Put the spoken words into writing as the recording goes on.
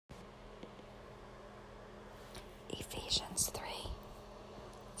Ephesians 3.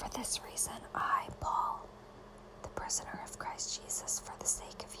 For this reason, I, Paul, the prisoner of Christ Jesus, for the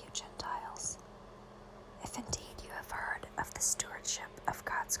sake of you Gentiles, if indeed you have heard of the stewardship of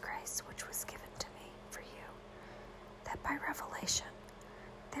God's grace which was given to me for you, that by revelation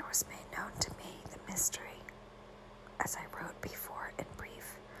there was made known to me the mystery, as I wrote before in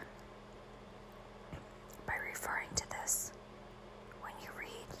brief. By referring to this, when you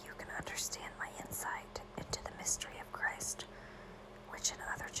read, you can understand my insight into the mystery of Christ, which in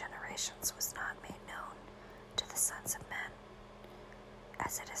other generations was not made known to the sons of men,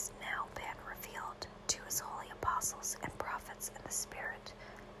 as it has now been revealed to his holy apostles and prophets in the Spirit,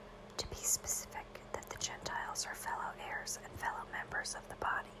 to be specific, that the Gentiles are fellow heirs and fellow members of the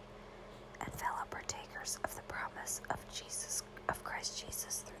body, and fellow partakers of the promise of Christ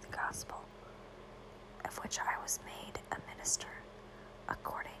Jesus through the gospel, of which I was made a minister,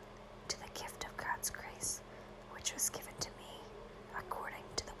 according to the gift of God's grace, which was given to me according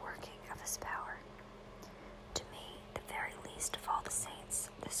to the working of his power. To me, the very least of all the saints,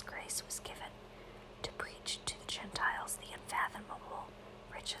 this grace was given, to preach to the Gentiles the unfathomable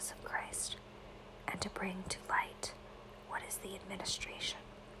riches of Christ, and to bring to light what is the administration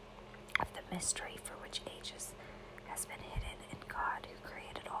of the mystery for which ages has been hidden in God who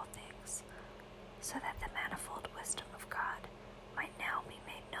created all things, so that the manifold wisdom of God might now be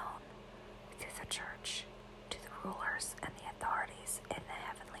made known through the church to the rulers and the authorities in the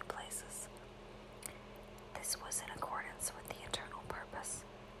heavenly places. This was in accordance with the eternal purpose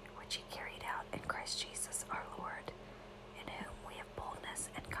which he carried out in Christ Jesus our Lord, in whom we have boldness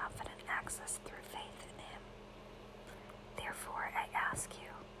and confident access through faith in him. Therefore I ask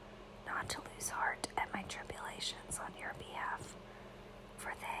you not to lose heart at my tribulations on your behalf,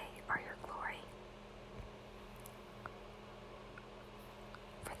 for they are your glory.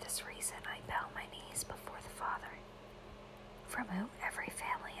 For this reason I bow my knees before the Father, from whom every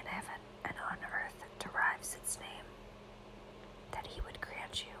family in heaven and on earth derives its name, that he would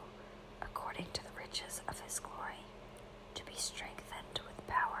grant you, according to the riches of his glory, to be strengthened with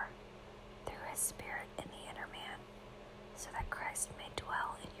power through his Spirit in the inner man, so that Christ may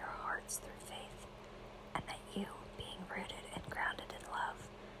dwell in your hearts through faith, and that you, being rooted and grounded in love,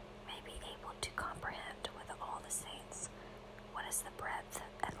 may be able to comprehend with all the saints what is the breadth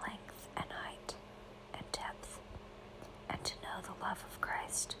and length and height and depth, and to know the love of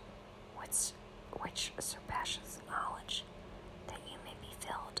Christ, which surpasses knowledge, that you may be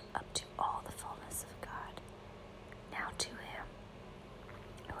filled up to all the fullness of God. Now to him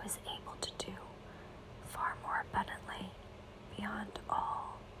who is able to do far more abundantly beyond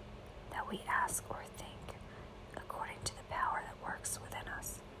all that we ask or think, according to the power that works within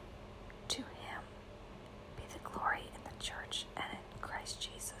us, to him be the glory in the church and in Christ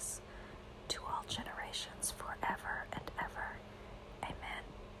Jesus, to all generations forever and ever. Amen.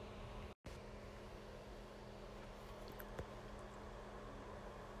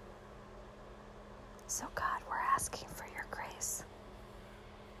 So God, we're asking for your grace,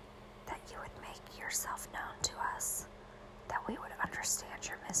 that you would make yourself known to us, that we would understand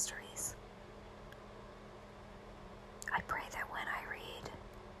your mysteries. I pray that when I read,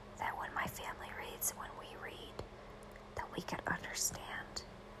 that when my family reads, when we read, that we can understand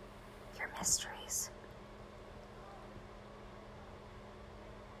your mysteries.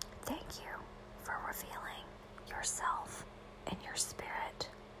 Thank you for revealing yourself and your Spirit.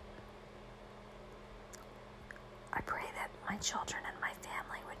 I pray that my children and my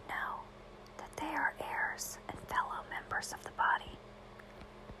family would know that they are heirs and fellow members of the body.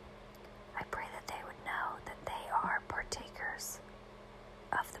 I pray that they would know that they are partakers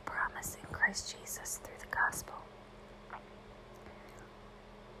of the promise in Christ Jesus through the gospel.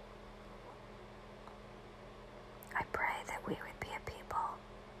 I pray that we would be a people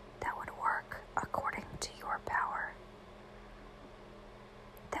that would work according to your power,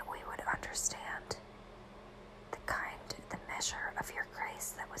 that we would understand the measure of your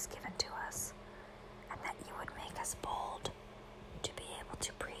grace that was given to us, and that you would make us bold to be able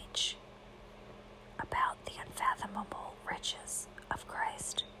to preach about the unfathomable riches of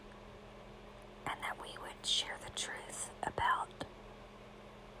Christ, and that we would share the truth about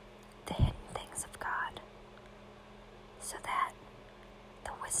the hidden things of God, so that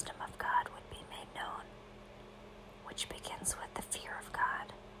the wisdom of God would be made known, which begins with the fear of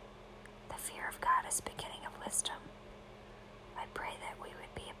God. The fear of God is the beginning of wisdom. I pray that we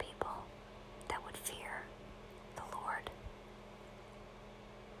would be a people that would fear the Lord.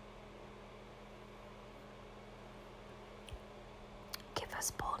 Give us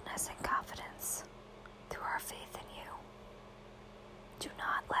boldness and confidence through our faith in you. Do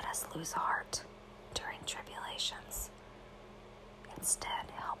not let us lose heart during tribulations, Instead,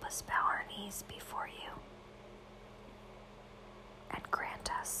 help us bow our knees before you and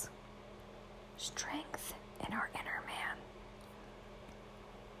grant us strength in our inner man.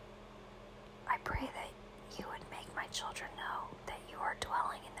 I pray that you would make my children know that you are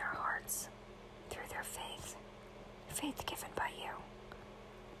dwelling in their hearts through their faith given by you.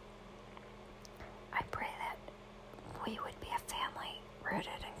 I pray that we would be a family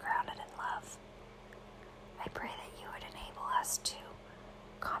rooted